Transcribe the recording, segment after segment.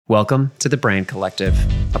Welcome to The Brand Collective,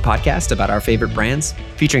 a podcast about our favorite brands,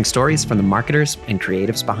 featuring stories from the marketers and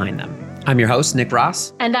creatives behind them. I'm your host, Nick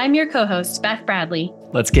Ross. And I'm your co-host, Beth Bradley.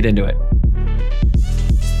 Let's get into it.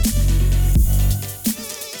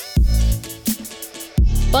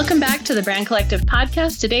 Welcome back to the Brand Collective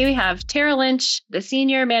podcast. Today we have Tara Lynch, the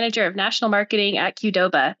Senior Manager of National Marketing at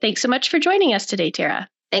QDOBA. Thanks so much for joining us today, Tara.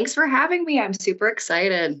 Thanks for having me. I'm super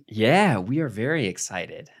excited. Yeah, we are very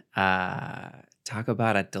excited. Talk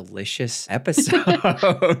about a delicious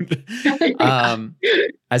episode.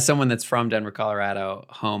 As someone that's from Denver, Colorado,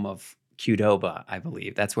 home of QDOBA, I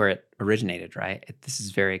believe. That's where it originated, right? This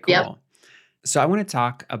is very cool. Yep. So I want to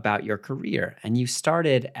talk about your career. And you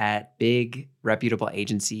started at big, reputable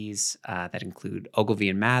agencies that include Ogilvy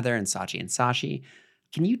and Mather and Saatchi Saatchi.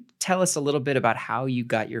 Can you tell us a little bit about how you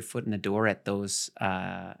got your foot in the door at those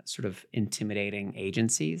sort of intimidating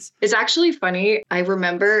agencies? It's actually funny. I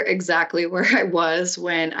remember exactly where I was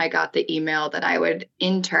when I got the email that I would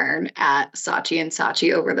intern at Saatchi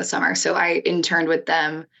Saatchi over the summer. So I interned with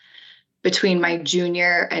them between my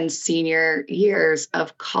junior and senior years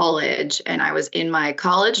of college. And I was in my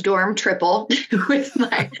college dorm triple with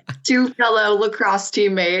my two fellow lacrosse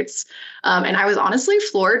teammates. And I was honestly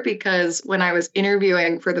floored because when I was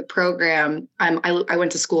interviewing for the program, I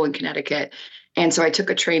went to school in Connecticut. And so I took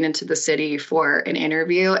a train into the city for an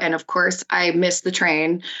interview. And of course, I missed the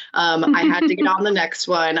train. I had to get on the next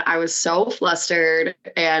one. I was so flustered.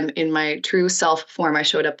 And in my true self form, I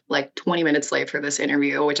showed up like 20 minutes late for this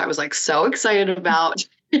interview, which I was like so excited about.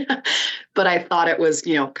 But I thought it was,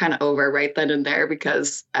 kind of over right then and there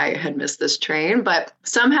because I had missed this train. But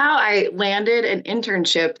somehow I landed an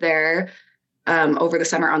internship there over the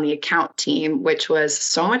summer on the account team, which was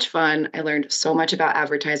so much fun. I learned so much about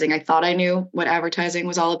advertising. I thought I knew what advertising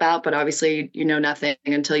was all about, but obviously you know nothing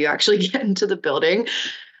until you actually get into the building.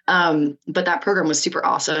 But that program was super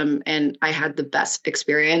awesome. And I had the best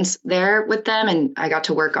experience there with them. And I got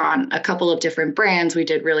to work on a couple of different brands. We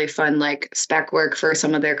did really fun, like spec work for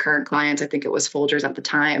some of their current clients. I think it was Folgers at the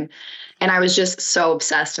time. And I was just so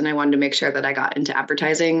obsessed and I wanted to make sure that I got into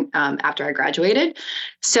advertising after I graduated.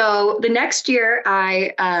 So the next year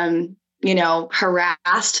I,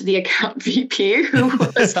 harassed the account VP who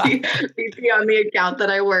was the VP on the account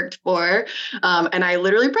that I worked for. And I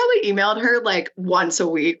literally probably emailed her like once a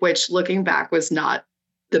week, which looking back was not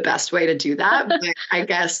the best way to do that. But I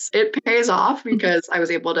guess it pays off because I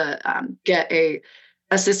was able to get a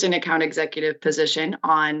assistant account executive position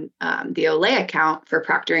on the Olay account for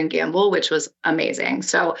Procter & Gamble, which was amazing.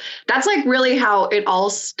 So that's like really how it all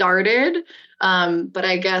started. But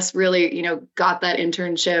I guess really, got that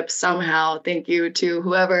internship somehow. Thank you to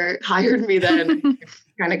whoever hired me then.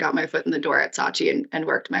 Kind of got my foot in the door at Saatchi and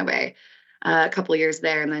worked my way a couple of years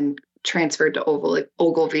there and then transferred to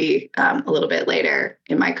Ogilvy a little bit later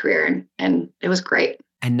in my career. And it was great.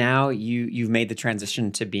 And now you've made the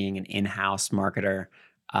transition to being an in-house marketer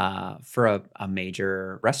for a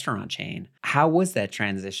major restaurant chain. How was that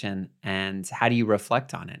transition and how do you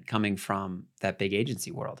reflect on it coming from that big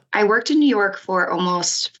agency world? I worked in New York for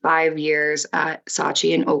almost 5 years at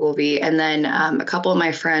Saatchi and Ogilvy. And then a couple of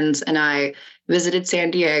my friends and I visited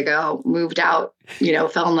San Diego, moved out,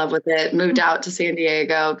 fell in love with it, moved out to San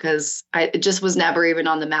Diego because it just was never even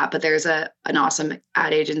on the map. But there's an awesome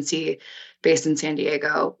ad agency based in San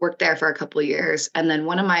Diego, worked there for a couple of years. And then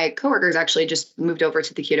one of my coworkers actually just moved over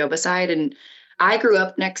to the QDOBA side. And I grew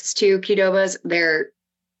up next to QDOBA's. They're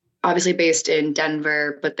obviously based in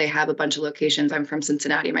Denver, but they have a bunch of locations. I'm from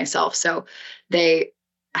Cincinnati myself. So they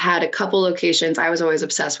had a couple locations. I was always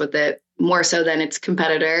obsessed with it, more so than its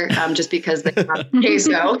competitor, just because they have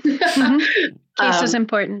queso. Queso's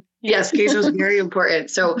important. Yes, queso is very important.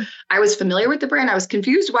 So I was familiar with the brand. I was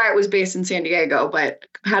confused why it was based in San Diego, but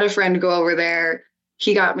had a friend go over there.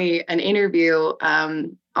 He got me an interview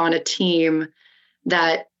on a team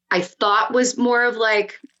that I thought was more of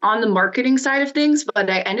like on the marketing side of things, but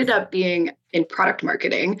I ended up being in product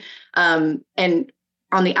marketing. And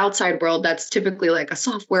on the outside world, that's typically like a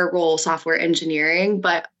software role, software engineering.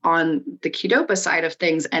 But on the QDOBA side of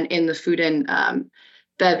things and in the food and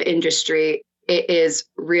bev industry, it is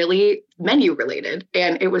really menu related.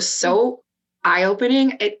 And it was so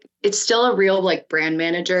eye-opening. It's still a real like brand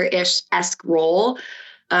manager-esque role,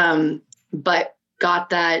 but got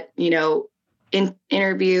that,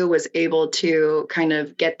 interview, was able to kind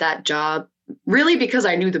of get that job really because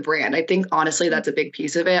I knew the brand. I think honestly, that's a big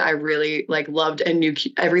piece of it. I really loved and knew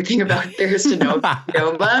everything about there is to know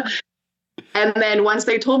QDOBA. And then once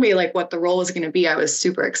they told me like what the role was going to be, I was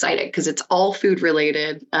super excited because it's all food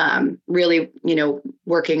related. Really,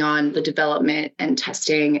 working on the development and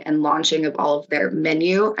testing and launching of all of their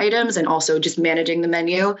menu items and also just managing the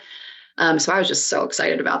menu. So I was just so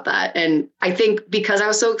excited about that. And I think because I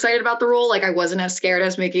was so excited about the role, like I wasn't as scared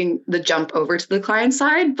as making the jump over to the client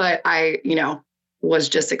side, but I, was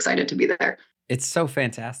just excited to be there. It's so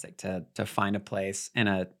fantastic to find a place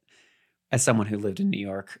as someone who lived in New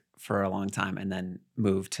York for a long time and then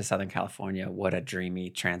moved to Southern California. What a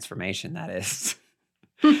dreamy transformation that is.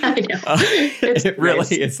 I know. It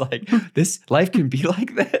really is like, this life can be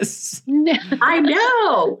like this. I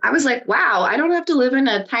know. I was like, wow, I don't have to live in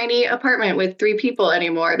a tiny apartment with 3 people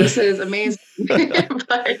anymore. This is amazing.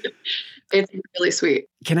 But it's really sweet.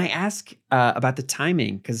 Can I ask about the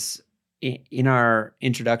timing? Because in our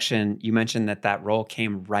introduction, you mentioned that role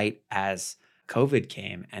came right as COVID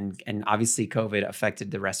came. And obviously COVID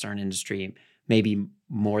affected the restaurant industry maybe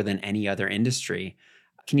more than any other industry.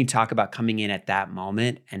 Can you talk about coming in at that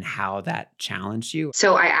moment and how that challenged you?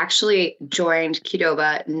 So I actually joined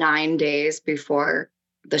QDOBA 9 days before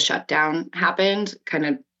the shutdown happened, kind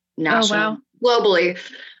of national, globally.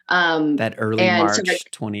 That early March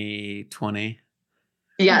 2020.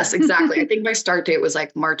 Yes, exactly. I think my start date was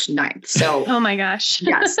like March 9th. So, oh my gosh.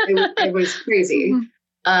 Yes, it was crazy.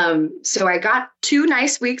 So I got 2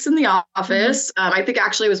 nice weeks in the office. I think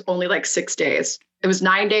actually it was only like 6 days. It was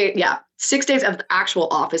 9 days. Yeah. 6 days of actual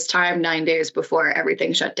office time, 9 days before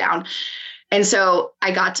everything shut down. And so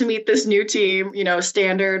I got to meet this new team,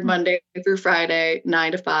 standard Monday through Friday,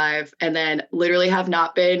 9 to 5, and then literally have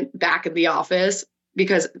not been back in the office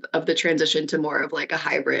because of the transition to more of like a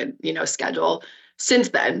hybrid, schedule since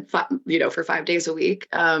then, for 5 days a week.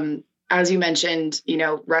 As you mentioned,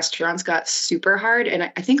 restaurants got super hard. And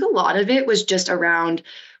I think a lot of it was just around,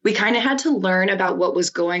 we kind of had to learn about what was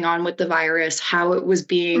going on with the virus, how it was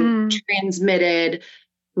being transmitted.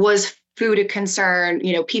 Was food a concern?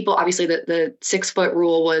 People, obviously the 6-foot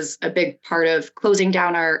rule was a big part of closing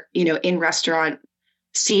down our, in-restaurant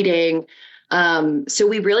seating. So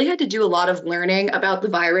we really had to do a lot of learning about the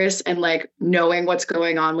virus and like knowing what's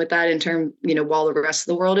going on with that in terms, while the rest of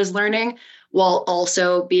the world is learning, while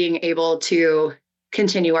also being able to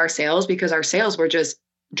continue our sales because our sales were just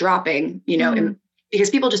dropping, because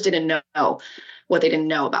people just didn't know what they didn't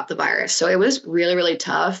know about the virus. So it was really, really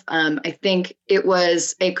tough. I think it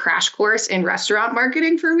was a crash course in restaurant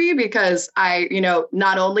marketing for me because I,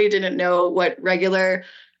 not only didn't know what regular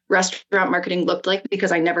restaurant marketing looked like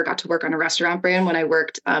because I never got to work on a restaurant brand when I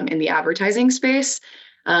worked in the advertising space,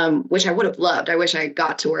 which I would have loved. I wish I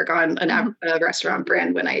got to work on a restaurant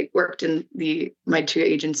brand when I worked in my 3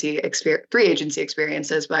 agency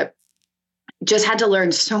experiences, but just had to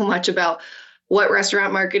learn so much about what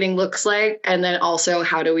restaurant marketing looks like. And then also,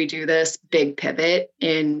 how do we do this big pivot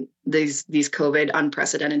in these COVID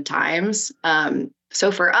unprecedented times?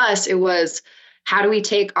 So for us, it was, how do we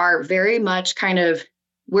take our very much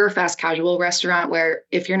we're a fast casual restaurant where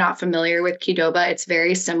if you're not familiar with QDOBA, it's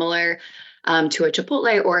very similar to a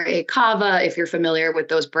Chipotle or a Cava, if you're familiar with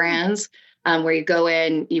those brands, where you go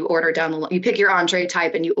in, you order you pick your entree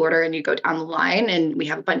type and you order and you go down the line. And we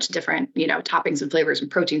have a bunch of different, toppings and flavors and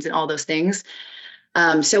proteins and all those things.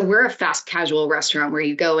 So we're a fast casual restaurant where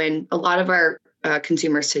you go in. A lot of our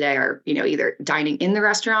consumers today are, either dining in the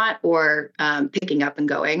restaurant or picking up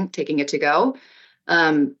and taking it to go.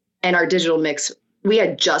 And our digital mix, we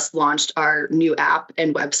had just launched our new app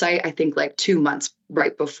and website, I think like 2 months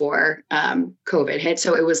right before COVID hit.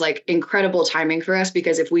 So it was like incredible timing for us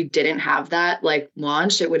because if we didn't have that like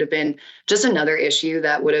launched, it would have been just another issue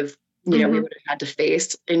that would have, we would have had to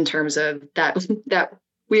face in terms of that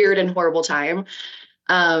weird and horrible time.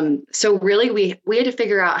 So really we had to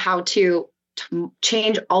figure out how to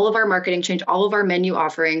change all of our marketing, change all of our menu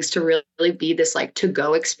offerings to really be this like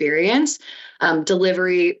to-go experience.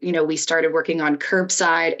 Delivery, we started working on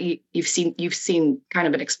curbside. You've seen kind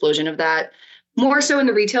of an explosion of that. More so in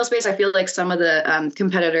the retail space, I feel like some of the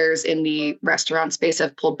competitors in the restaurant space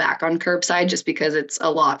have pulled back on curbside just because it's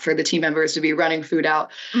a lot for the team members to be running food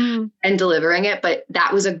out and delivering it. But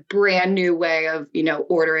that was a brand new way of,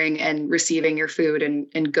 ordering and receiving your food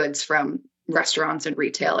and goods from restaurants and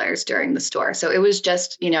retailers during the store. So it was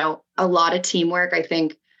just, a lot of teamwork. I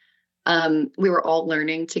think we were all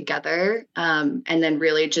learning together, and then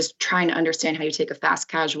really just trying to understand how you take a fast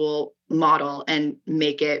casual model and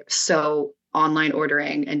make it so online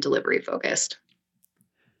ordering and delivery focused.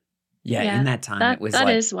 Yeah, in that time, it was that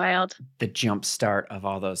like is wild. The jump start of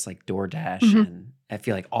all those like DoorDash, and I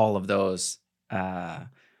feel like all of those kind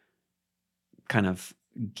of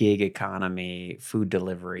gig economy food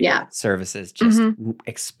delivery services just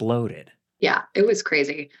exploded. Yeah, it was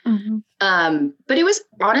crazy. Mm-hmm. But it was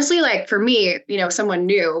honestly like for me, someone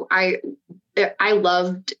new, I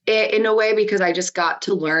loved it in a way because I just got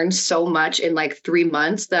to learn so much in like 3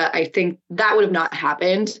 months that I think that would have not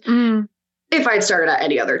happened if I'd started at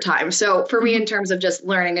any other time. So for me, in terms of just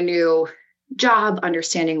learning a new job,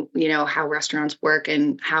 understanding, how restaurants work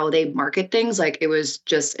and how they market things, like it was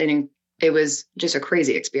just a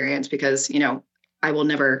crazy experience because, I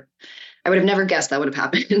would have never guessed that would have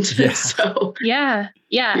happened. Yeah. So yeah,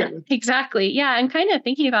 exactly. Yeah. And kind of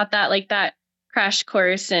thinking about that, like that crash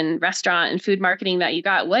course in restaurant and food marketing that you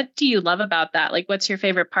got, what do you love about that? Like, what's your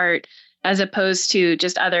favorite part as opposed to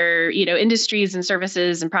just other, industries and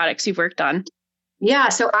services and products you've worked on? Yeah,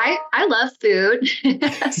 so I love food.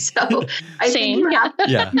 So I think Same. Yeah.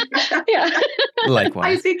 Yeah.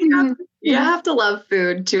 Likewise. I think you have to love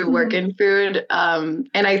food to work in food. And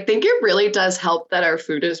I think it really does help that our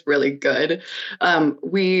food is really good.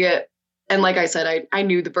 And like I said, I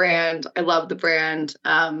knew the brand. I love the brand.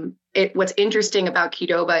 What's interesting about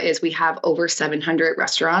QDOBA is we have over 700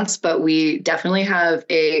 restaurants, but we definitely have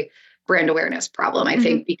a brand awareness problem. I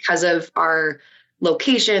think because of our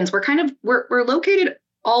locations, we're located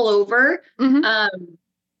all over the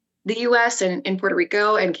US and in Puerto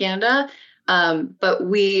Rico and Canada. But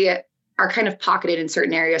we are kind of pocketed in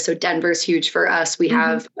certain areas. So Denver's huge for us. We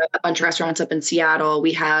have a bunch of restaurants up in Seattle.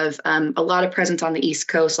 We have a lot of presence on the East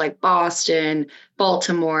Coast, like Boston,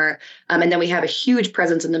 Baltimore. And then we have a huge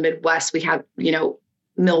presence in the Midwest. We have,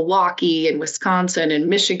 Milwaukee and Wisconsin and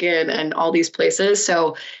Michigan and all these places.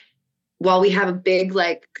 So while we have a big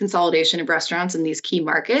consolidation of restaurants in these key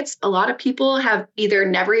markets, a lot of people have either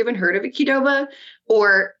never even heard of a QDOBA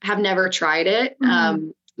or have never tried it.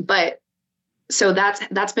 But so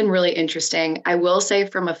that's been really interesting. I will say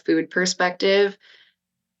from a food perspective,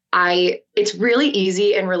 it's really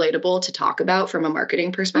easy and relatable to talk about from a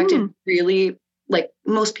marketing perspective. Really,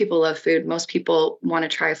 most people love food. Most people want to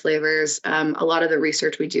try flavors. A lot of the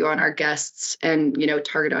research we do on our guests and,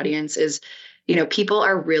 target audience is, people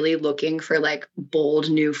are really looking for bold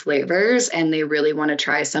new flavors, and they really want to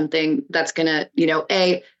try something that's going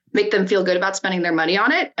to, make them feel good about spending their money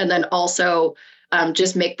on it. And then also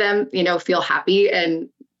just make them, feel happy and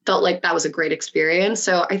felt like that was a great experience.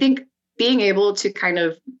 So I think being able to kind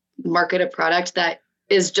of market a product that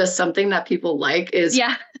is just something that people like is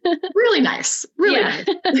really nice. Really nice.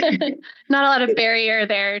 Not a lot of barrier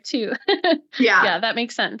there too. Yeah, that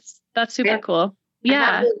makes sense. That's super cool.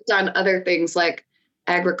 Yeah. I've done other things like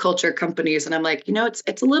agriculture companies, and I'm like,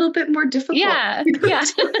 it's a little bit more difficult. Yeah.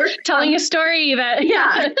 Telling a story that,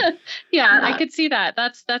 I could see that.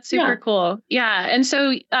 That's super cool. Yeah. And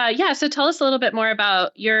so, so tell us a little bit more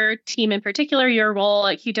about your team in particular, your role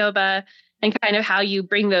at QDOBA, and kind of how you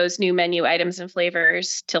bring those new menu items and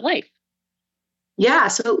flavors to life. Yeah.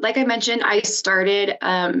 So like I mentioned, I started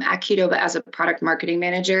at QDOBA as a product marketing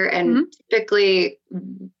manager, and typically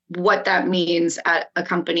what that means at a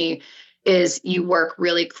company is you work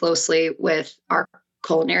really closely with our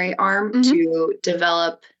culinary arm to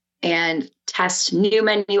develop and test new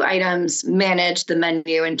menu items, manage the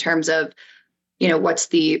menu in terms of, what's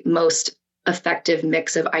the most effective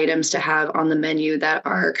mix of items to have on the menu that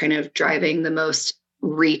are kind of driving the most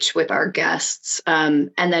reach with our guests.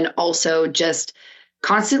 And then also just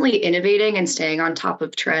constantly innovating and staying on top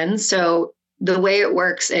of trends. So the way it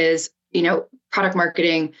works is, product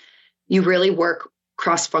marketing, you really work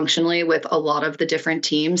cross-functionally with a lot of the different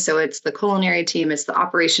teams. So it's the culinary team, it's the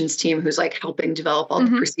operations team who's helping develop all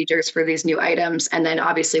the procedures for these new items. And then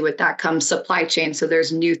obviously with that comes supply chain. So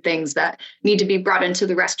there's new things that need to be brought into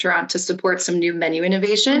the restaurant to support some new menu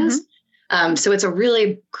innovations. So it's a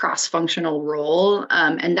really cross-functional role.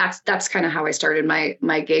 And that's kind of how I started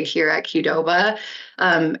my gig here at QDOBA.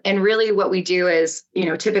 And really what we do is,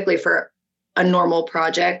 typically for a normal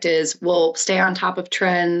project is we'll stay on top of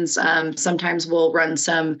trends. Sometimes we'll run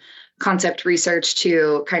some concept research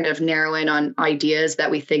to kind of narrow in on ideas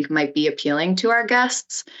that we think might be appealing to our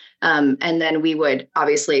guests. And then we would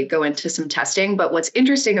obviously go into some testing. But what's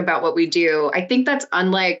interesting about what we do, I think that's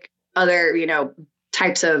unlike other,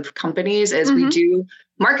 types of companies, is we do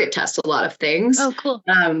market test a lot of things. Oh, cool.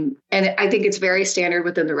 And I think it's very standard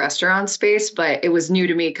within the restaurant space, but it was new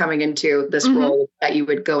to me coming into this role that you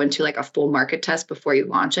would go into a full market test before you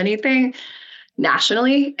launch anything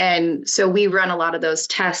nationally. And so we run a lot of those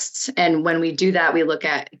tests. And when we do that, we look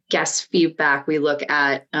at guest feedback. We look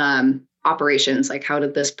at operations, like how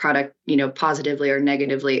did this product, positively or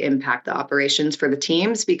negatively impact the operations for the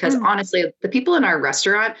teams? Because honestly, the people in our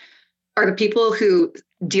restaurant are the people who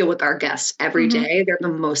deal with our guests every day. They're the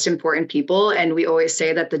most important people. And we always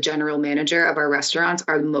say that the general manager of our restaurants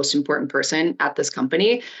are the most important person at this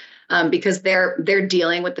company. because they're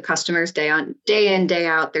dealing with the customers day in, day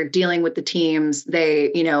out. They're dealing with the teams.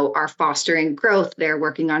 They, are fostering growth. They're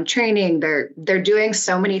working on training. They're doing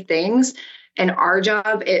so many things. And our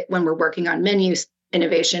job when we're working on menu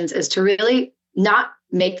innovations is to really not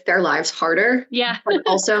make their lives harder, but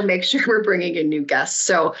also make sure we're bringing in new guests.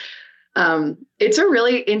 So it's a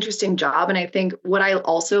really interesting job. And I think what I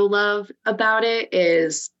also love about it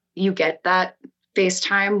is you get that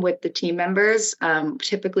FaceTime with the team members.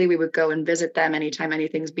 Typically, we would go and visit them anytime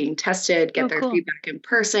anything's being tested, get their feedback in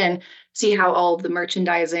person, see how all of the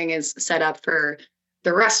merchandising is set up for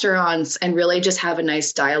the restaurants, and really just have a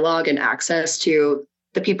nice dialogue and access to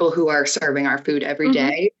the people who are serving our food every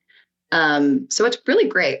day. So it's really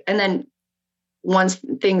great. And then once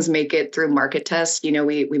things make it through market tests,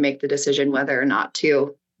 we make the decision whether or not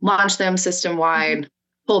to launch them system-wide,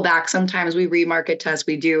 pull back. Sometimes we remarket test,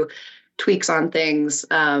 we do tweaks on things.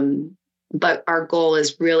 But our goal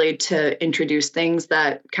is really to introduce things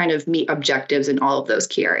that kind of meet objectives in all of those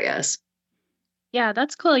key areas. Yeah,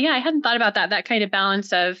 that's cool. Yeah, I hadn't thought about that kind of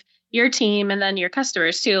balance of your team and then your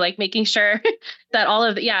customers too, like making sure that all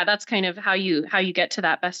of that's kind of how you get to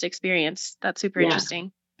that best experience. That's super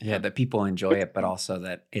interesting. Yeah, that people enjoy it, but also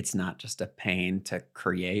that it's not just a pain to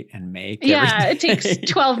create and make. Yeah, it takes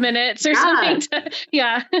 12 minutes or something.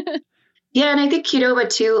 Yeah, and I think QDOBA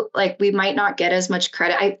too, like we might not get as much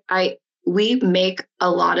credit. We make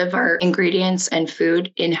a lot of our ingredients and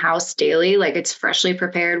food in-house daily. Like it's freshly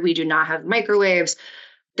prepared. We do not have microwaves.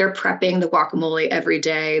 They're prepping the guacamole every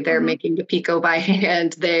day. They're making the pico by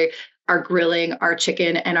hand. They are grilling our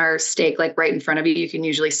chicken and our steak like right in front of you. You can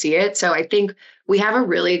usually see it. So I think we have a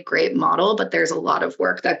really great model, but there's a lot of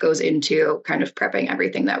work that goes into kind of prepping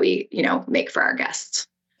everything that we, make for our guests.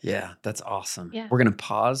 Yeah, that's awesome. Yeah. We're going to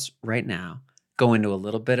pause right now, go into a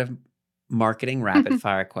little bit of marketing rapid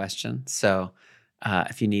fire question. So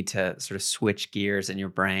if you need to sort of switch gears in your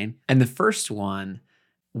brain. And the first one,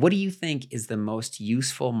 what do you think is the most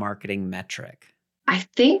useful marketing metric? I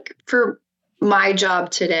think for my job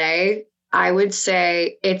today, I would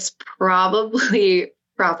say it's probably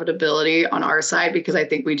profitability on our side, because I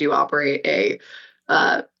think we do operate a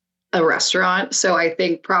restaurant. So I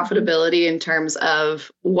think profitability in terms of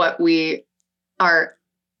what we are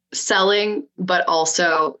selling, but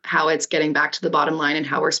also how it's getting back to the bottom line and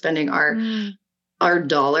how we're spending our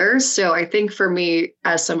dollars. So I think for me,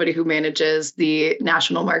 as somebody who manages the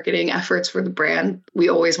national marketing efforts for the brand, we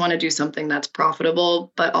always want to do something that's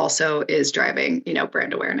profitable, but also is driving,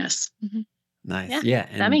 brand awareness. Nice. Yeah.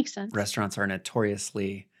 And that makes sense. Restaurants are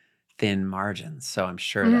notoriously thin margins. So I'm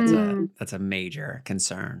sure that's a major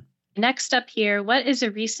concern. Next up here, what is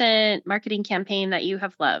a recent marketing campaign that you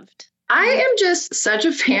have loved? I am just such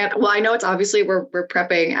a fan. Well, I know it's obviously we're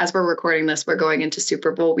prepping as we're recording this, we're going into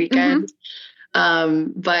Super Bowl weekend.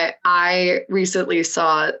 But I recently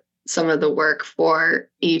saw some of the work for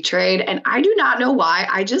E-Trade, and I do not know why.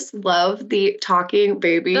 I just love the talking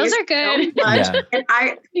babies. Those are good. So much.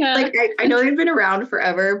 Yeah. And I know they've been around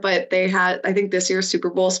forever, but they had, I think this year's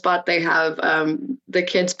Super Bowl spot, they have the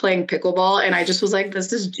kids playing pickleball, and I just was like,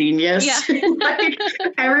 this is genius. Yeah. Like,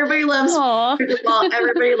 everybody loves pickleball.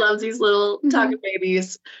 Everybody loves these little talking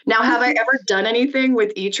babies. Now, have I ever done anything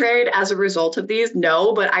with E-Trade as a result of these?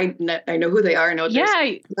 No, but I know who they are. I know what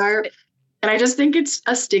they are. And I just think it's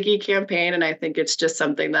a sticky campaign, and I think it's just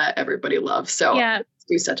something that everybody loves. So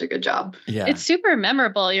do such a good job. Yeah. It's super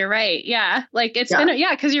memorable. You're right. Yeah. Like it's been,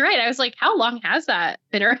 because you're right. I was like, how long has that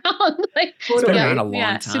been around? Like, it's been around a long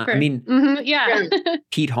time. Super. I mean,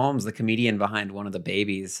 Pete Holmes, the comedian behind One of the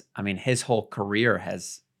Babies, I mean, his whole career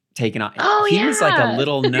has taken off. He was like a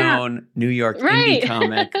little known New York indie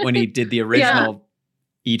comic when he did the original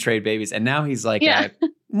E-Trade Babies. And now he's like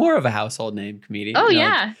more of a household name comedian. Oh,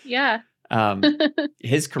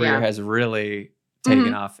 his career has really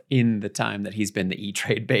taken off in the time that he's been the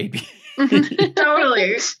E-Trade baby.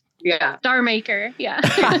 Totally. Yeah. Star maker. Yeah.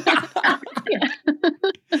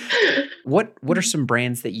 What are some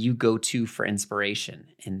brands that you go to for inspiration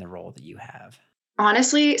in the role that you have?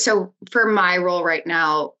 Honestly, so for my role right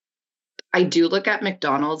now, I do look at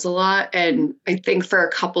McDonald's a lot, and I think for a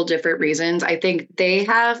couple different reasons. I think they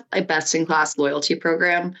have a best-in-class loyalty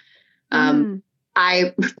program.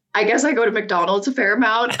 I guess I go to McDonald's a fair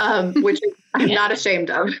amount, which I'm not ashamed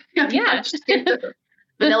of. Yeah.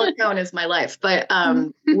 Vanilla cone is my life. But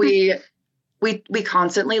we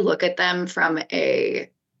constantly look at them from a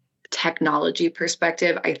technology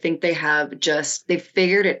perspective. I think they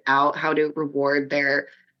figured it out how to reward their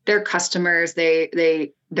customers.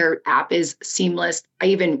 Their app is seamless.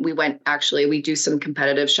 We do some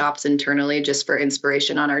competitive shops internally just for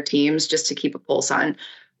inspiration on our teams, just to keep a pulse on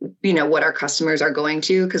what our customers are going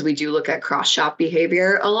to, because we do look at cross-shop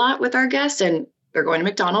behavior a lot with our guests, and they're going to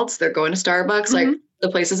McDonald's, they're going to Starbucks, like the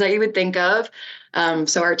places that you would think of.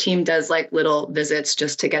 So our team does like little visits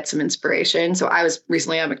just to get some inspiration. So I was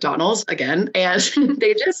recently at McDonald's again, and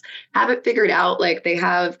they just have it figured out. Like they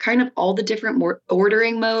have kind of all the different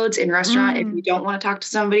ordering modes in restaurant. If you don't want to talk to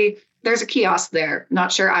somebody, there's a kiosk there.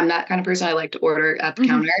 Not sure. I'm that kind of person. I like to order at the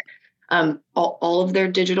counter. All of their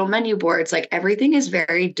digital menu boards, like everything is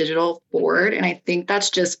very digital forward. And I think that's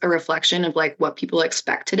just a reflection of like what people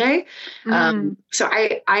expect today. So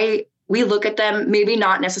we look at them, maybe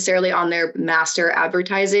not necessarily on their master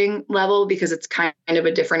advertising level, because it's kind of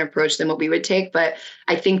a different approach than what we would take. But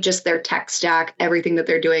I think just their tech stack, everything that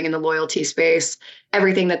they're doing in the loyalty space,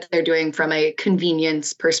 everything that they're doing from a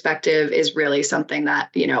convenience perspective is really something that,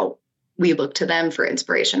 we look to them for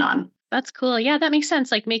inspiration on. That's cool. Yeah, that makes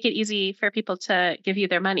sense. Like make it easy for people to give you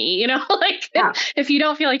their money, if you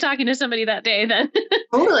don't feel like talking to somebody that day, then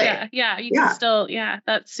totally. you can still,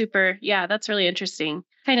 that's super. Yeah, that's really interesting.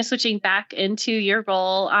 Kind of switching back into your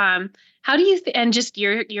role. How do you, and just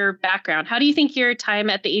your background, how do you think your time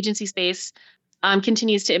at the agency space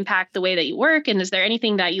continues to impact the way that you work? And is there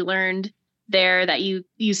anything that you learned there that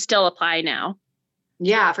you still apply now?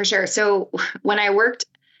 Yeah, for sure. So when I worked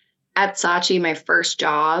at Saatchi, my first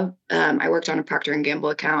job, I worked on a Procter & Gamble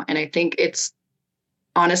account. And I think it's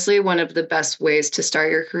honestly one of the best ways to start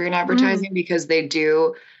your career in advertising because they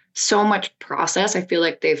do so much process. I feel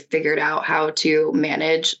like they've figured out how to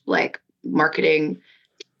manage like marketing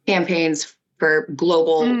campaigns for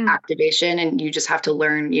global activation. And you just have to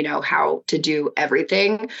learn, how to do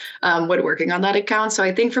everything when working on that account. So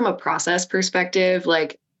I think from a process perspective,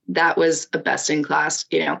 like that was a best in class,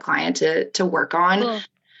 client to work on. Cool.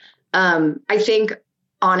 I think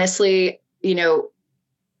honestly,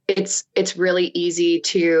 it's really easy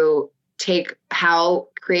to take how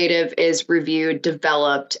creative is reviewed,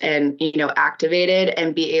 developed, and, activated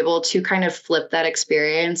and be able to kind of flip that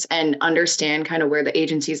experience and understand kind of where the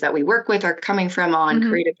agencies that we work with are coming from on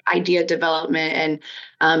creative idea development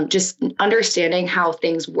and just understanding how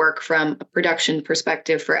things work from a production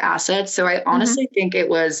perspective for assets. So I honestly think it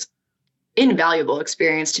was invaluable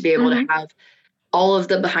experience to be able to have all of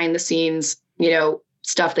the behind the scenes,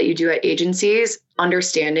 stuff that you do at agencies,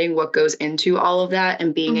 understanding what goes into all of that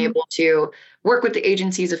and being able to work with the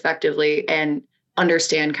agencies effectively and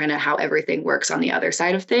understand kind of how everything works on the other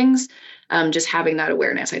side of things. Just having that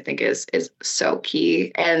awareness, I think is so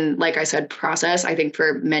key. And like I said, process, I think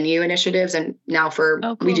for menu initiatives and now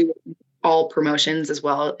we do all promotions as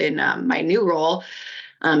well in my new role.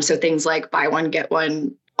 So things like buy one, get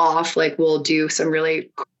one off, like we'll do some really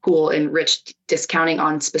cool enriched discounting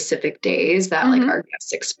on specific days that like our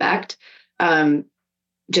guests expect.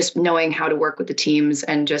 Just knowing how to work with the teams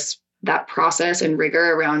and just that process and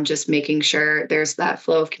rigor around just making sure there's that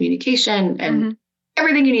flow of communication and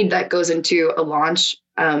everything you need that goes into a launch.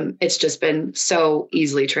 It's just been so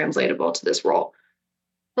easily translatable to this role.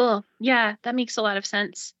 Cool. Yeah, that makes a lot of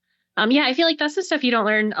sense. I feel like that's the stuff you don't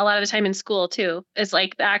learn a lot of the time in school too, is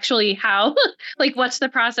like actually how, like, what's the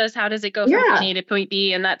process? How does it go from point A to point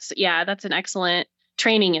B? And that's an excellent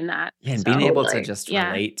training in that. Yeah. And being able to just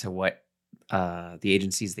relate to what the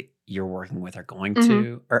agencies that you're working with are going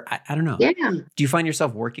to, or I don't know. Yeah. Do you find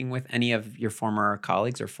yourself working with any of your former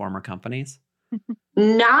colleagues or former companies?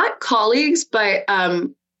 Not colleagues, but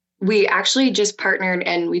we actually just partnered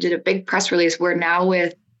and we did a big press release. We're now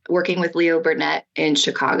working with Leo Burnett in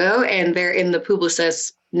Chicago, and they're in the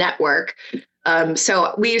Publicis network.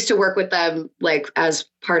 So we used to work with them like as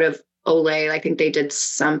part of Olay. I think they did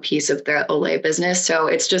some piece of their Olay business. So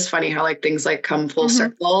it's just funny how like things like come full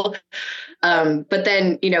circle. But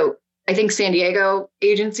then, I think San Diego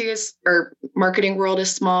agencies or marketing world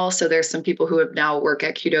is small. So there's some people who have now work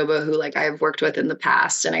at QDOBA who like I've worked with in the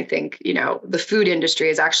past. And I think, the food industry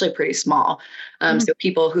is actually pretty small. So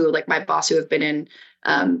people who like my boss who have been in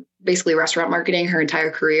basically restaurant marketing her entire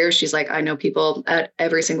career. She's like, I know people at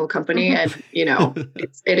every single company and,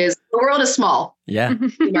 the world is small. Yeah.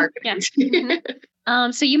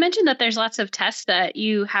 So you mentioned that there's lots of tests that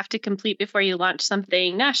you have to complete before you launch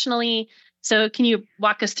something nationally. So can you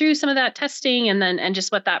walk us through some of that testing and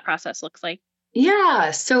just what that process looks like? Yeah.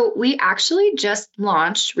 So we actually just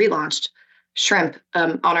relaunched shrimp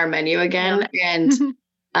on our menu again. Yeah.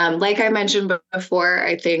 And like I mentioned before,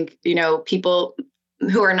 I think, people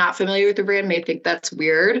who are not familiar with the brand may think that's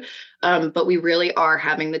weird, but we really are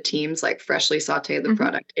having the teams like freshly saute the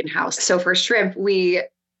product in-house. So for shrimp, we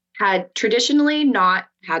had traditionally not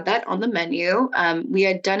had that on the menu. We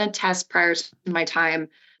had done a test prior to my time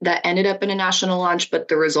that ended up in a national launch, but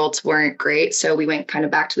the results weren't great. So we went kind of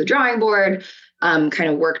back to the drawing board, kind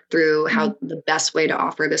of worked through how the best way to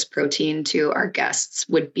offer this protein to our guests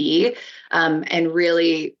would be, and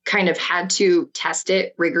really kind of had to test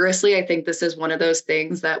it rigorously. I think this is one of those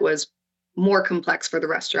things that was more complex for the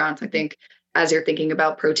restaurants. I think as you're thinking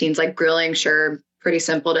about proteins like grilling, sure, pretty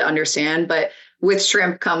simple to understand, but with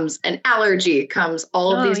shrimp comes an allergy, comes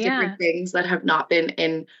all of these different things that have not been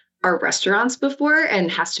in our restaurants before,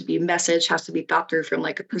 and has to be messaged, has to be thought through from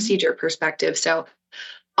like a procedure perspective. So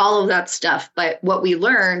all of that stuff. But what we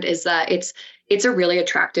learned is that it's a really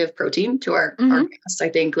attractive protein to our guests. I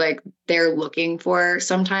think like they're looking for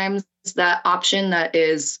sometimes that option that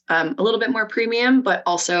is a little bit more premium, but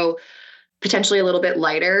also potentially a little bit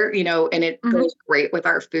lighter, and it goes great with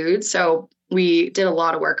our food. So we did a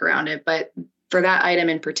lot of work around it. But for that item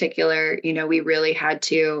in particular, we really had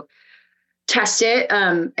to test it.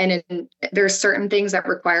 There's certain things that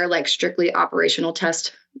require like strictly operational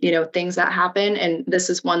test, things that happen. And this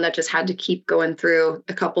is one that just had to keep going through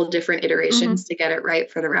a couple of different iterations to get it right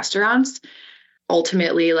for the restaurants.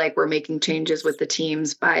 Ultimately, like we're making changes with the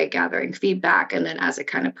teams by gathering feedback. And then as it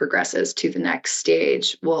kind of progresses to the next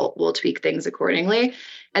stage, we'll tweak things accordingly.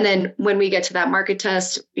 And then when we get to that market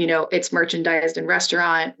test, it's merchandised in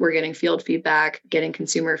restaurant, we're getting field feedback, getting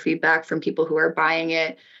consumer feedback from people who are buying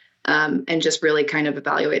it, and just really kind of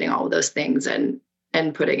evaluating all of those things and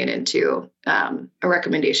putting it into a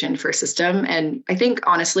recommendation for system. And I think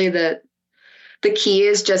honestly, the key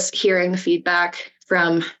is just hearing the feedback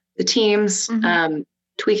from the teams,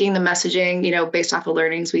 tweaking the messaging, based off of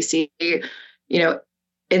learnings we see,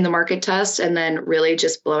 in the market test, and then really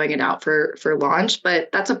just blowing it out for launch. But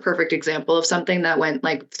that's a perfect example of something that went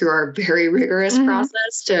like through our very rigorous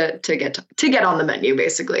process to get on the menu,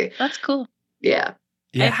 basically. That's cool. Yeah.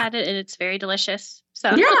 I've had it and it's very delicious. So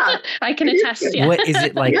I can attest. Yeah. What is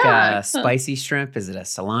it like? Spicy shrimp? Is it a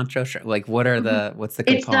cilantro shrimp? Like what's the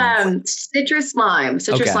components? It's citrus lime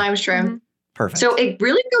shrimp. Perfect. So it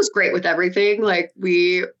really goes great with everything. Like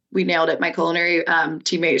we nailed it. My culinary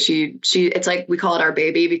teammate, she it's like we call it our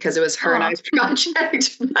baby because it was her and I's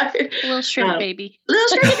project. Little shrimp baby.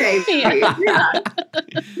 Little shrimp baby.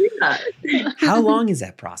 Yeah. How long is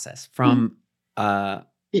that process from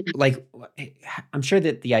like, I'm sure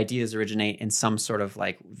that the ideas originate in some sort of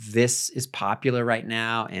like, this is popular right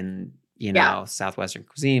now in, Southwestern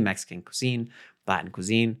cuisine, Mexican cuisine, Latin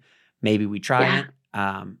cuisine. Maybe we try it.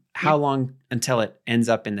 How long until it ends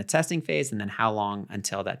up in the testing phase? And then how long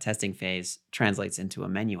until that testing phase translates into a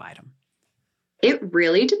menu item? It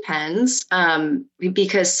really depends,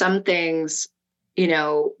 because some things,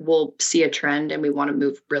 we'll see a trend and we want to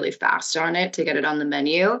move really fast on it to get it on the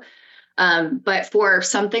menu. But for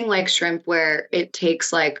something like shrimp, where it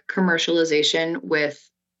takes like commercialization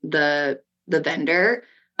with the vendor,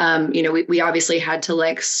 we obviously had to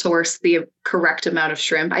like source the correct amount of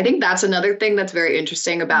shrimp. I think that's another thing that's very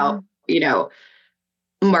interesting about,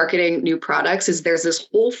 marketing new products is there's this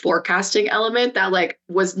whole forecasting element that like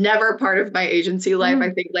was never part of my agency life.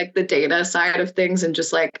 I think like the data side of things and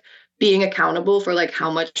just like being accountable for like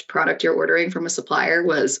how much product you're ordering from a supplier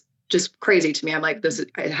was just crazy to me. I'm like,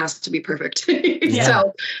 it has to be perfect.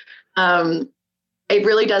 So it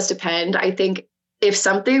really does depend. I think if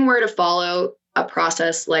something were to follow a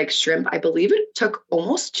process like shrimp, I believe it took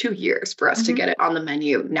almost 2 years for us to get it on the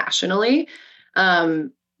menu nationally.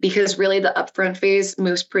 Because really the upfront phase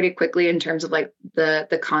moves pretty quickly in terms of like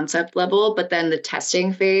the concept level, but then the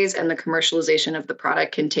testing phase and the commercialization of the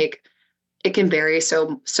product can vary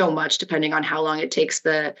so much depending on how long it takes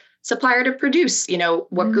the supplier to produce,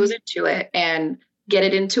 what goes into it and get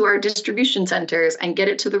it into our distribution centers and get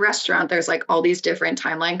it to the restaurant. There's like all these different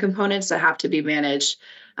timeline components that have to be managed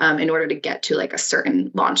in order to get to like a certain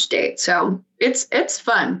launch date. So it's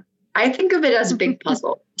fun. I think of it as a big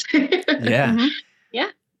puzzle. Yeah. Yeah.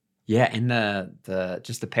 Yeah. And the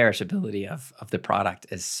just the perishability of the product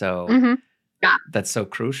is so, that's so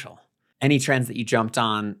crucial. Any trends that you jumped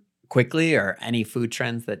on quickly, or any food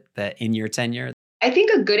trends that in your tenure? I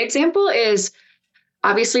think a good example is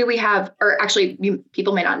obviously we have, or actually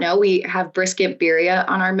people may not know, we have brisket birria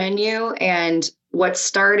on our menu, and what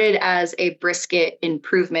started as a brisket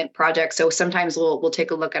improvement project. So sometimes we'll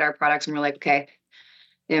take a look at our products and we're like, okay,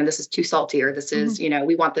 this is too salty, or this is,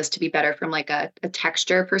 we want this to be better from like a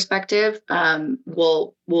texture perspective.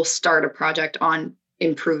 We'll start a project on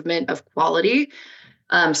improvement of quality.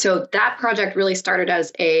 So that project really started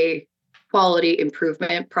as a quality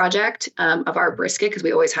improvement project of our brisket, because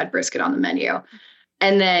we always had brisket on the menu.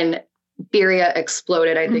 And then birria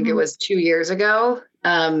exploded. I think it was 2 years ago.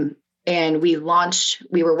 And we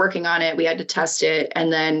were working on it. We had to test it,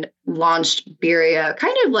 and then launched birria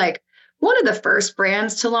kind of like one of the first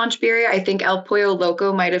brands to launch birria. I think El Pollo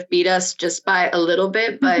Loco might have beat us just by a little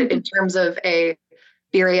bit, but in terms of a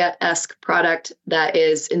birria-esque product that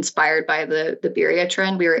is inspired by the birria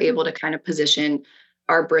trend, we were able to kind of position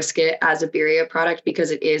our brisket as a birria product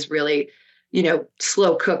because it is really,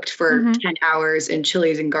 slow cooked for 10 hours in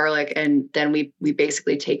chilies and garlic. And then we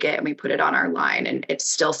basically take it and we put it on our line, and it's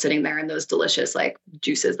still sitting there in those delicious like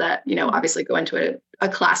juices that, obviously go into a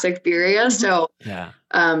classic birria. So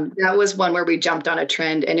that was one where we jumped on a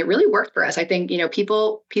trend and it really worked for us. I think,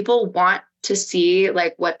 people want to see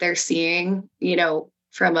like what they're seeing,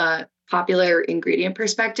 from a popular ingredient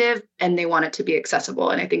perspective, and they want it to be accessible.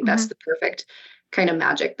 And I think that's the perfect kind of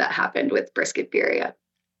magic that happened with brisket birria.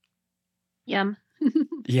 Yum.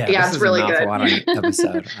 Yeah, it's really good.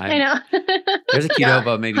 Episode. I know. There's a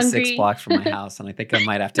QDOBA maybe Hungry. 6 blocks from my house, and I think I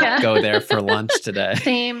might have to go there for lunch today.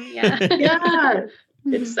 Same. Yeah.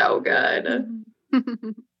 It's so good.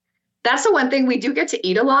 That's the one thing we do get to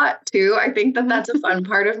eat a lot too. I think that's a fun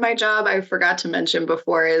part of my job. I forgot to mention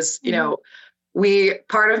before is,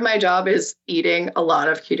 part of my job is eating a lot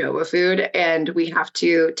of QDOBA food, and we have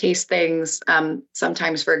to taste things.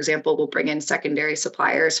 Sometimes, for example, we'll bring in secondary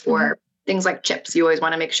suppliers for things like chips. You always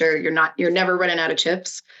want to make sure you're never running out of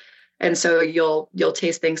chips. And so you'll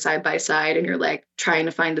taste things side by side, and you're like trying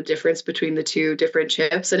to find the difference between the two different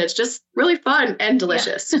chips. And it's just really fun and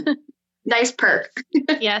delicious. Yeah. Nice perk.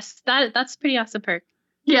 Yes, that's a pretty awesome perk.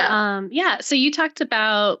 Yeah. So you talked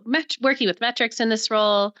about working with metrics in this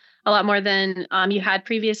role a lot more than you had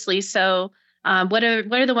previously. So what are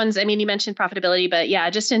the ones, I mean, you mentioned profitability, but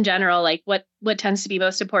just in general, like what tends to be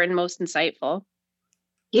most important, most insightful?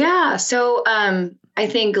 Yeah. So I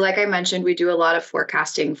think, like I mentioned, we do a lot of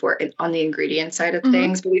forecasting on the ingredient side of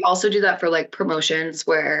things, but we also do that for like promotions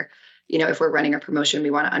where, if we're running a promotion, we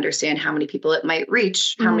want to understand how many people it might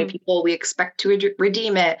reach, how many people we expect to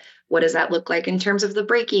redeem it. What does that look like in terms of the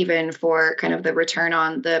break even for kind of the return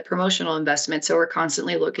on the promotional investment? So we're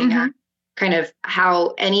constantly looking at kind of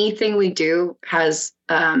how anything we do has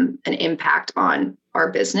an impact on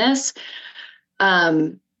our business.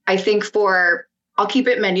 I think I'll keep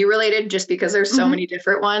it menu related just because there's so many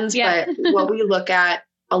different ones. But what we look at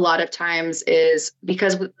a lot of times is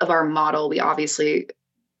because of our model, we obviously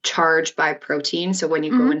charge by protein. So when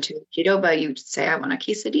you go into QDOBA, you say, I want a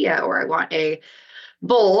quesadilla or I want a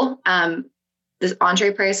bowl. The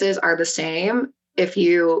entree prices are the same. If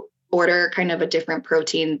you order kind of a different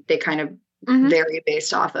protein, they kind of vary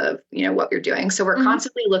based off of, what you're doing. So we're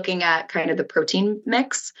constantly looking at kind of the protein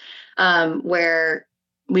mix, where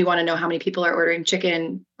we want to know how many people are ordering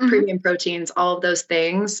chicken, premium proteins, all of those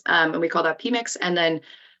things. And we call that P-mix. And then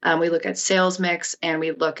we look at sales mix, and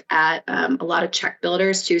we look at a lot of check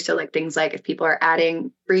builders too. So like things like if people are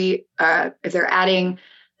adding if they're adding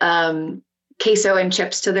queso and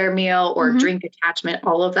chips to their meal or drink attachment,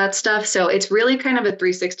 all of that stuff. So it's really kind of a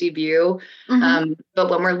 360 view. But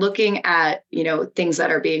when we're looking at, things that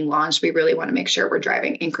are being launched, we really want to make sure we're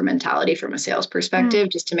driving incrementality from a sales perspective,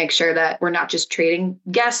 just to make sure that we're not just trading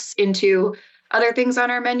guests into other things on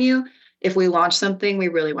our menu. If we launch something, we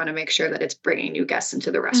really want to make sure that it's bringing new guests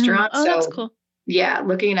into the restaurant. Oh, that's cool. Yeah,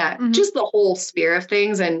 looking at just the whole sphere of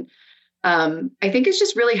things. And I think it's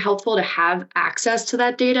just really helpful to have access to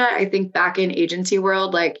that data. I think back in agency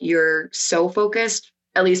world, like you're so focused,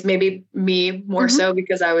 at least maybe me more so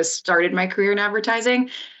because I started my career in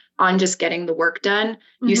advertising, on just getting the work done.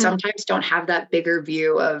 You sometimes don't have that bigger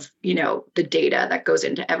view of, the data that goes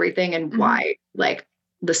into everything and why like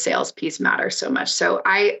the sales piece matters so much. So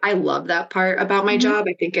I love that part about my job.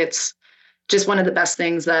 I think it's just one of the best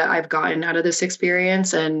things that I've gotten out of this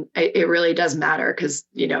experience. And it really does matter because,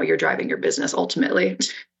 you're driving your business ultimately.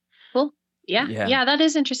 Cool. Yeah, that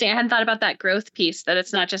is interesting. I hadn't thought about that growth piece, that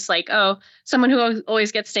it's not just like, oh, someone who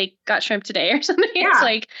always gets steak got shrimp today or something. Yeah. It's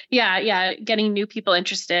like, getting new people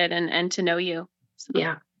interested and to know you.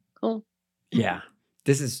 So, cool. Yeah.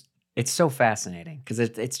 It's so fascinating because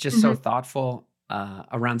it's just so thoughtful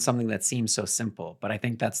around something that seems so simple. But I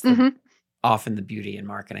think that's often the beauty in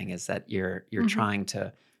marketing is that you're trying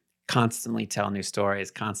to constantly tell new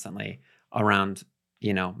stories, constantly around,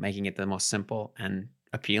 making it the most simple and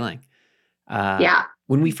appealing.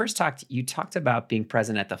 When we first talked, you talked about being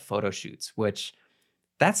present at the photo shoots, which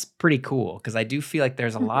that's pretty cool because I do feel like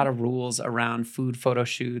there's a lot of rules around food photo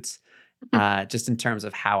shoots, just in terms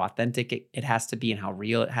of how authentic it has to be and how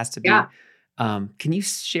real it has to be. Can you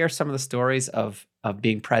share some of the stories of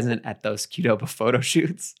being present at those QDOBA photo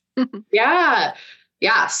shoots? Yeah.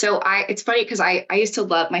 So it's funny because I used to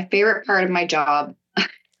love, my favorite part of my job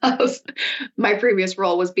of my previous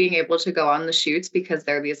role was being able to go on the shoots because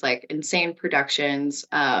they're these like insane productions,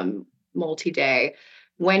 multi-day,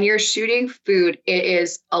 when you're shooting food, it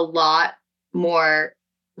is a lot more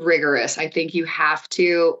rigorous. I think you have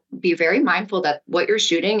to be very mindful that what you're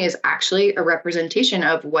shooting is actually a representation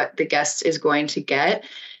of what the guest is going to get.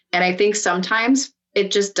 And I think sometimes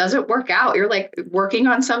it just doesn't work out. You're like working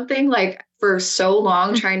on something like for so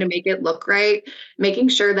long, trying to make it look right, making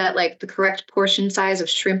sure that like the correct portion size of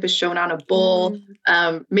shrimp is shown on a bowl,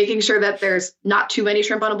 making sure that there's not too many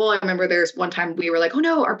shrimp on a bowl. I remember there's one time we were like, oh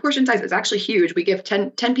no, our portion size is actually huge. We give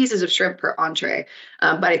 10 pieces of shrimp per entree.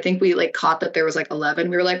 But I think we like caught that there was like 11.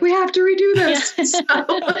 We were like, we have to redo this.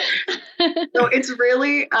 So it's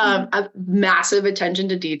really a massive attention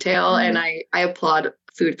to detail. And I applaud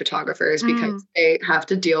food photographers because they have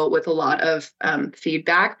to deal with a lot of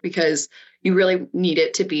feedback, because you really need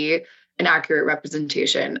it to be an accurate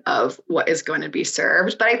representation of what is going to be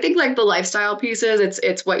served. But I think like the lifestyle pieces,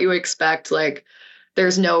 it's what you expect. Like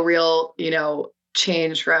there's no real,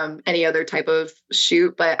 change from any other type of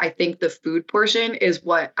shoot. But I think the food portion is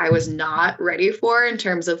what I was not ready for, in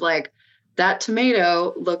terms of like, that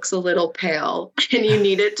tomato looks a little pale and you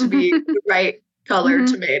need it to be the right colored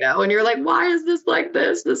tomato. And you're like, why is this like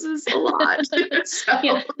this? This is a lot.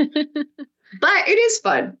 But it is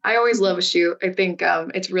fun. I always love a shoot. I think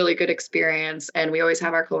it's a really good experience. And we always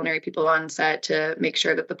have our culinary people on set to make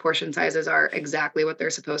sure that the portion sizes are exactly what they're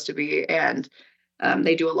supposed to be. And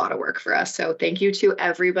they do a lot of work for us. So thank you to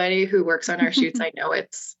everybody who works on our shoots. I know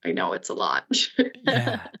it's a lot.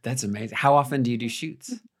 Yeah, that's amazing. How often do you do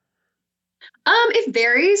shoots? It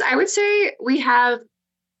varies. I would say we have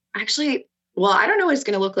actually, well, I don't know what it's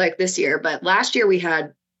going to look like this year, but last year we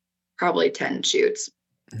had probably 10 shoots.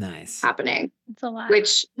 Nice. Happening. It's a lot.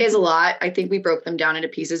 Which is a lot. I think we broke them down into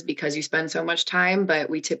pieces because you spend so much time, but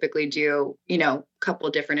we typically do, a couple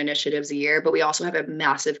of different initiatives a year. But we also have a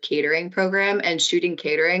massive catering program, and shooting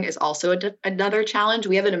catering is also another challenge.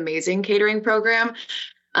 We have an amazing catering program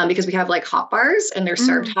because we have like hot bars and they're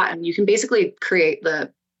served hot, and you can basically create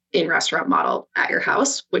the in-restaurant model at your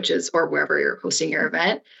house, or wherever you're hosting your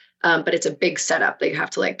event. But it's a big setup that you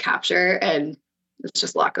have to like capture, and it's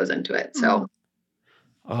just a lot goes into it. So.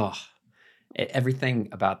 Everything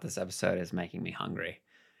about this episode is making me hungry.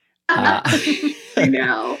 I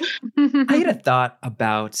know. I had a thought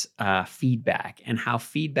about feedback, and how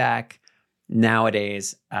feedback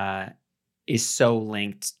nowadays is so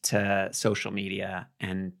linked to social media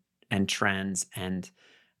and trends and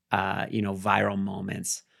viral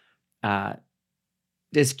moments. Does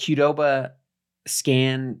QDOBA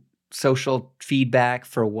scan social feedback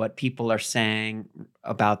for what people are saying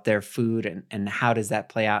about their food, and how does that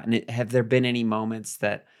play out? And have there been any moments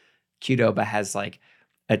that QDOBA has like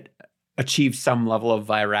achieved some level of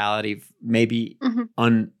virality, maybe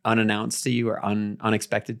unannounced to you or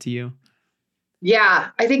unexpected to you? Yeah,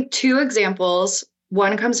 I think two examples.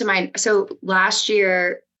 One comes to mind. So last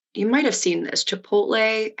year, you might have seen this.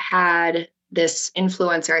 Chipotle had this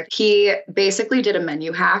influencer. He basically did a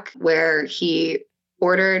menu hack where he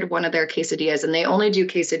ordered one of their quesadillas, and they only do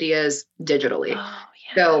quesadillas digitally. Oh,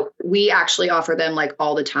 yeah. So we actually offer them like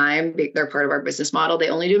all the time. They're part of our business model. They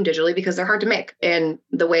only do them digitally because they're hard to make. And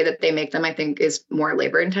the way that they make them, I think, is more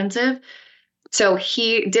labor intensive. So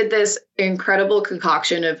he did this incredible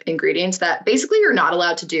concoction of ingredients that basically you're not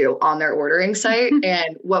allowed to do on their ordering site.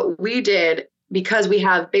 And what we did, because we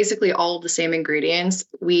have basically all of the same ingredients,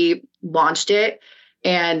 we launched it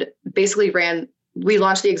and basically we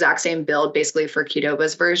launched the exact same build basically for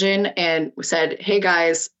QDOBA's version, and said, hey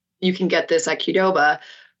guys, you can get this at QDOBA.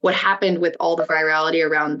 What happened with all the virality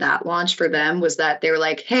around that launch for them was that they were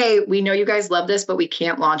like, hey, we know you guys love this, but we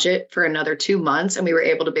can't launch it for another 2 months. And we were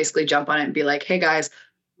able to basically jump on it and be like, hey guys,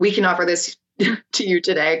 we can offer this to you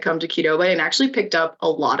today. Come to QDOBA, and actually picked up a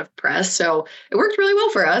lot of press. So it worked really well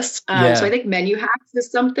for us. So I think menu hacks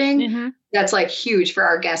is something that's like huge for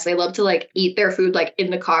our guests. They love to like eat their food like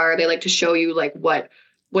in the car. They like to show you like what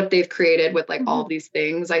they've created with like all these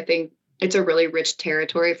things. I think it's a really rich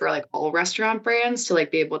territory for like all restaurant brands to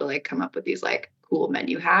like be able to like come up with these like cool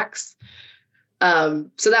menu hacks.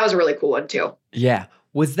 So that was a really cool one too. Yeah.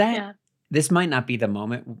 Was that, this might not be the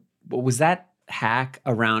moment, but was that hack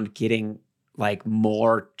around getting like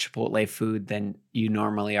more Chipotle food than you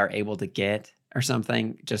normally are able to get or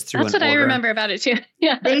something, just through That's what order? I remember about it too.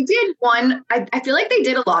 Yeah. They did one. I feel like they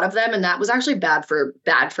did a lot of them, and that was actually bad for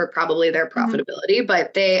probably their profitability.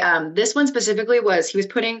 But they this one specifically was, he was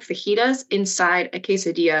putting fajitas inside a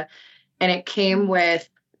quesadilla, and it came with,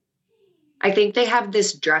 I think they have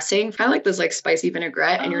this dressing, kind of like this like spicy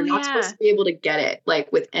vinaigrette, and you're not supposed to be able to get it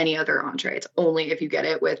like with any other entree. It's only if you get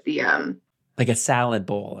it with the like a salad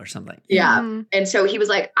bowl or something. Yeah. And so he was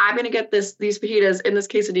like, I'm going to get these fajitas in this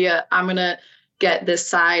quesadilla. I'm going to get this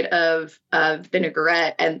side of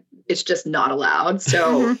vinaigrette, and it's just not allowed.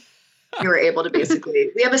 So we were able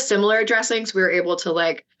to we have a similar dressing. So we were able to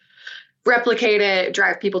like replicate it,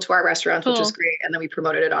 drive people to our restaurants, which was great. And then we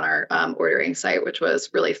promoted it on our ordering site, which was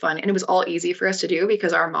really fun. And it was all easy for us to do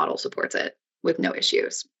because our model supports it with no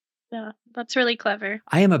issues. Yeah, that's really clever.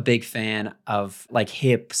 I am a big fan of like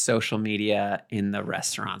hip social media in the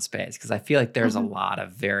restaurant space because I feel like there's a lot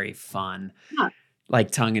of very fun,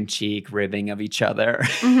 like tongue-in-cheek ribbing of each other.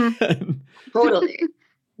 Totally.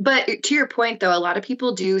 But to your point, though, a lot of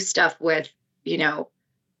people do stuff with, you know,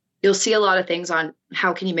 you'll see a lot of things on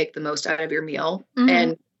how can you make the most out of your meal.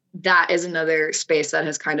 And that is another space that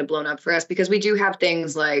has kind of blown up for us because we do have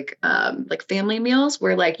things like family meals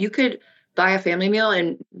where like you could buy a family meal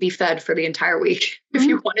and be fed for the entire week if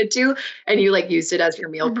you wanted to, and you like used it as your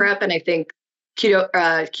meal prep. And I think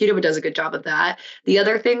QDOBA does a good job of that. The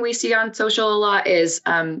other thing we see on social a lot is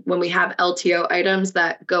when we have LTO items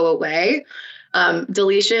that go away,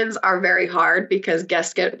 deletions are very hard because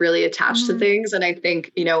guests get really attached to things. And I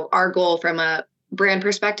think, you know, our goal from a brand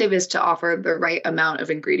perspective is to offer the right amount of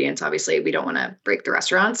ingredients. Obviously, we don't want to break the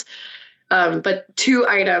restaurants. But 2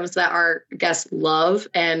 items that our guests love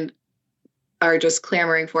and are just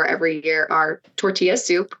clamoring for every year are tortilla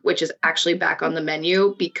soup, which is actually back on the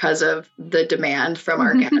menu because of the demand from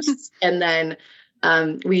our guests. And then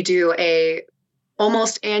we do a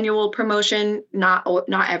almost annual promotion, not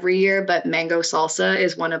every year, but mango salsa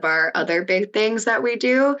is one of our other big things that we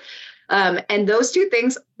do. And those 2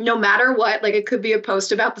 things, no matter what, like it could be a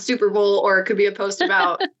post about the Super Bowl or it could be a post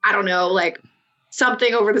about, I don't know, like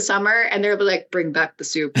something over the summer, and they'll be like, bring back the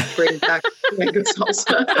soup, bring back mango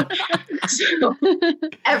salsa. So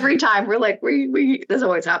every time we're like, we this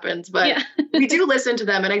always happens, but we do listen to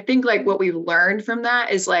them. And I think like what we've learned from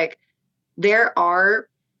that is like, there are,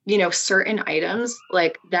 you know, certain items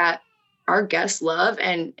like that our guests love,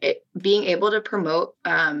 and being able to promote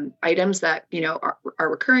items that, you know, are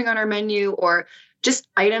recurring on our menu or just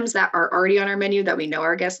items that are already on our menu that we know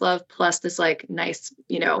our guests love, plus this like nice,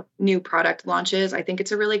 you know, new product launches. I think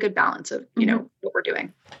it's a really good balance of, you know, what we're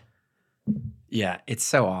doing. Yeah, it's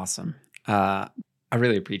so awesome. I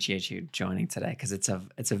really appreciate you joining today because it's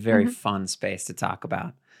a very fun space to talk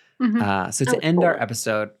about. So to end our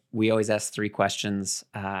episode, we always ask 3 questions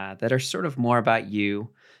that are sort of more about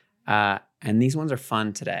you. And these ones are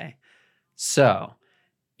fun today. So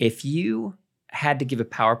if you had to give a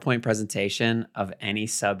PowerPoint presentation of any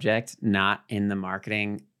subject not in the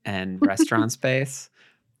marketing and restaurant space,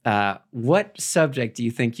 what subject do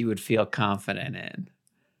you think you would feel confident in?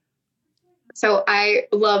 So I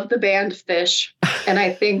love the band Fish, and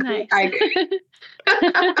I think I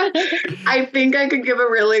think I could give a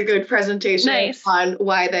really good presentation on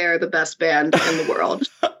why they are the best band in the world.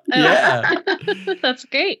 Yeah. That's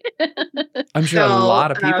great. I'm sure a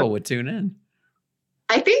lot of people would tune in.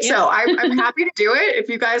 I think so. I'm happy to do it. If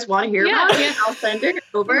you guys want to hear about it, I'll send it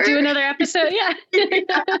over. Do another episode.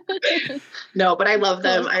 No, but I love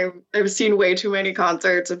them. I've seen way too many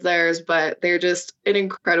concerts of theirs, but they're just an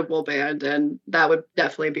incredible band, and that would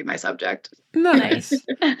definitely be my subject. Nice.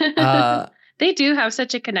 They do have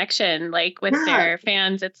such a connection, like with their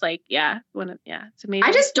fans. It's like, it's amazing.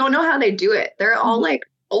 I just don't know how they do it. They're all like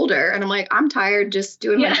older, and I'm like, I'm tired just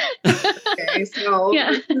doing my okay, so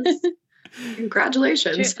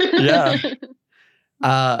congratulations. Yeah.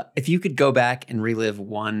 If you could go back and relive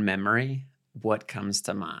one memory, what comes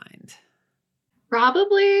to mind?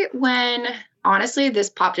 Probably honestly, this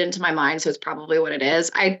popped into my mind, so it's probably what it is.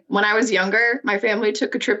 When I was younger, my family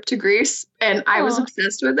took a trip to Greece, and I was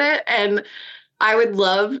obsessed with it. And I would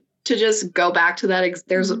love to just go back to that.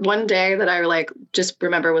 There's one day that I like just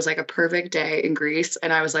remember was like a perfect day in Greece,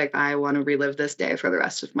 and I was like, I want to relive this day for the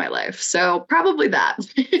rest of my life. So probably that.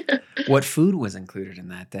 What food was included in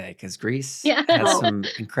that day? Because Greece has some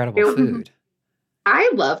incredible food.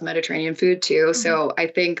 I love Mediterranean food too. So I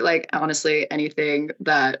think like honestly, anything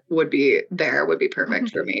that would be there would be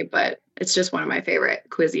perfect for me, but it's just one of my favorite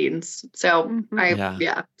cuisines. So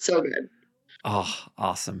so good. Oh,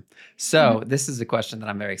 awesome. So this is a question that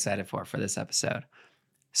I'm very excited for this episode.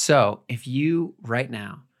 So if you right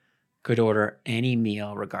now could order any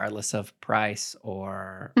meal, regardless of price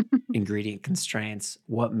or ingredient constraints,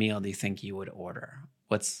 what meal do you think you would order?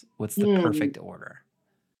 What's the perfect order?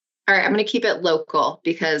 All right, I'm going to keep it local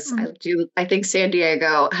because I think San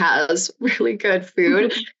Diego has really good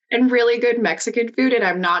food and really good Mexican food. And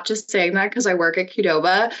I'm not just saying that because I work at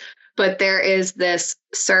QDOBA, but there is this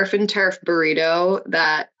surf and turf burrito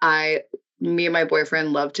that I me and my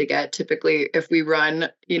boyfriend love to get. Typically, if we run,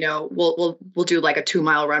 we'll do like a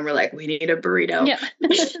 2-mile run. We're like, we need a burrito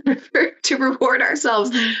to reward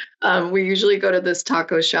ourselves. We usually go to this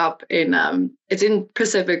taco shop it's in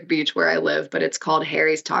Pacific Beach where I live, but it's called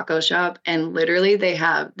Harry's Taco Shop. And literally they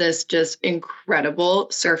have this just incredible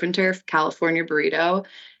surf and turf California burrito.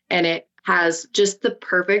 And it has just the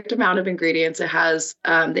perfect amount of ingredients.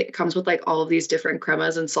 It comes with like all of these different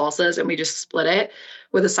cremas and salsas, and we just split it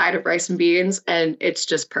with a side of rice and beans, and it's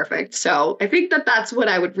just perfect. So I think that's what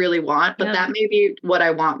I would really want, but that may be what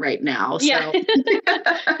I want right now. So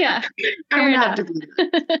yeah. I'm gonna have to do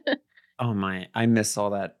that. Oh my, I miss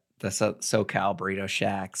all that, the SoCal burrito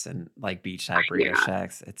shacks and like beachside burrito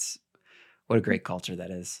shacks. What a great culture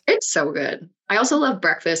that is. It's so good. I also love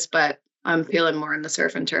breakfast, but I'm feeling more in the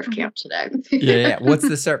surf and turf camp today. Yeah. What's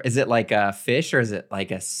the surf? Is it like a fish, or is it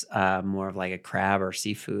like a more of like a crab or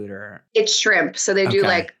seafood, or? It's shrimp. So they do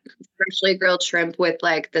like freshly grilled shrimp with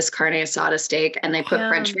like this carne asada steak, and they put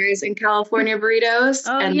French fries in California burritos,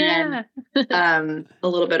 then a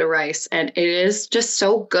little bit of rice, and it is just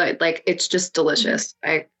so good. Like it's just delicious.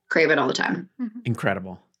 I crave it all the time.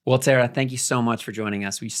 Incredible. Well, Tara, thank you so much for joining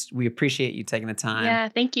us. We appreciate you taking the time. Yeah,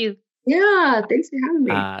 thank you. Yeah, thanks for having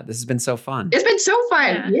me. This has been so fun. It's been so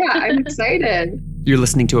fun. Yeah, I'm excited. You're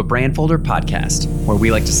listening to a Brand Folder podcast, where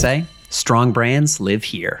we like to say, strong brands live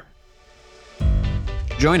here.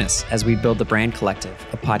 Join us as we build the Brand Collective,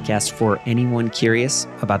 a podcast for anyone curious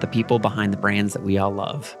about the people behind the brands that we all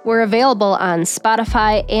love. We're available on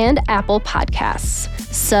Spotify and Apple Podcasts.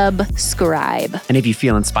 Subscribe. And if you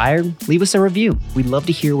feel inspired, leave us a review. We'd love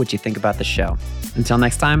to hear what you think about the show. Until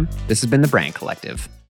next time, this has been the Brand Collective.